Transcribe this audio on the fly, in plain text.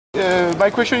My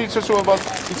question is also about,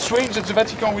 it's strange that the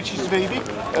Vatican, which is very big,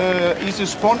 is a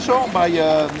sponsor by,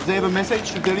 they have a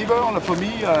message to deliver. For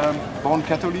me, born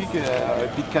Catholic,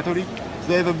 a bit Catholic,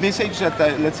 they have a message that,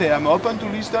 let's say, I'm open to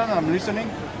listen, I'm listening,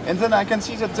 and then I can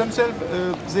see that themselves,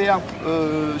 they are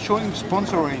showing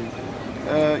sponsoring.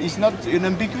 It's not an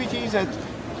ambiguity that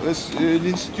an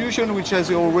institution which has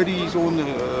already its own,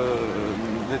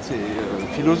 let's say,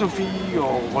 philosophy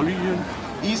or religion,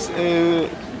 is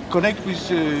connect with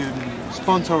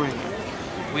sponsoring.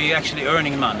 We're actually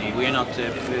earning money. We're not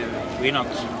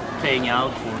paying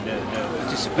out for the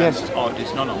participants, yes.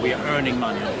 Artists. No, we are earning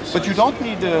money. But you don't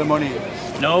need money.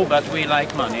 No, but we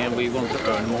like money and we want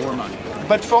to earn more money.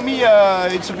 But for me,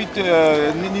 it's a bit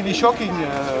nearly shocking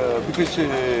because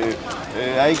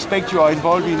I expect you are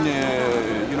involved in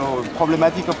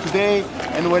problematic of today,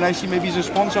 and when I see maybe the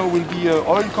sponsor will be an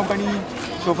oil company.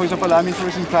 So, for example, I'm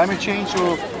interested in climate change.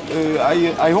 So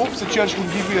I hope the church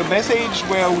will give you a message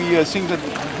where we think that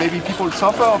maybe people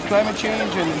suffer of climate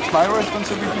change and it's my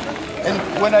responsibility. And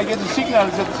when I get a signal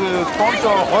that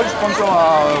oil sponsors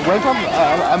are welcome,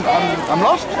 I'm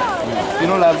lost. You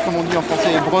know, like, comme on dit en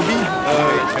français, brebis,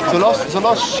 the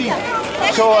lost sheep.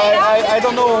 So I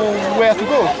don't know where to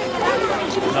go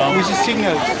with these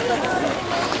signals.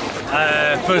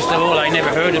 First of all, I never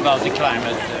heard about the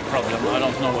climate problem. I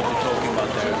don't know what you're talking about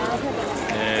there.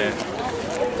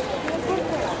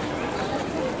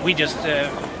 We just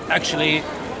actually,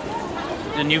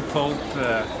 the new Pope,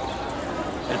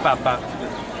 El Papa.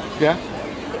 Yeah.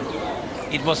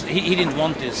 It was he didn't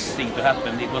want this thing to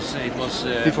happen. It was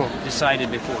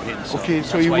decided before him. So okay,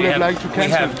 so you would have liked to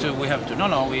cancel? We have to.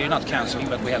 No, we are not cancelling,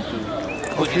 but we have to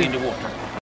put it in the water.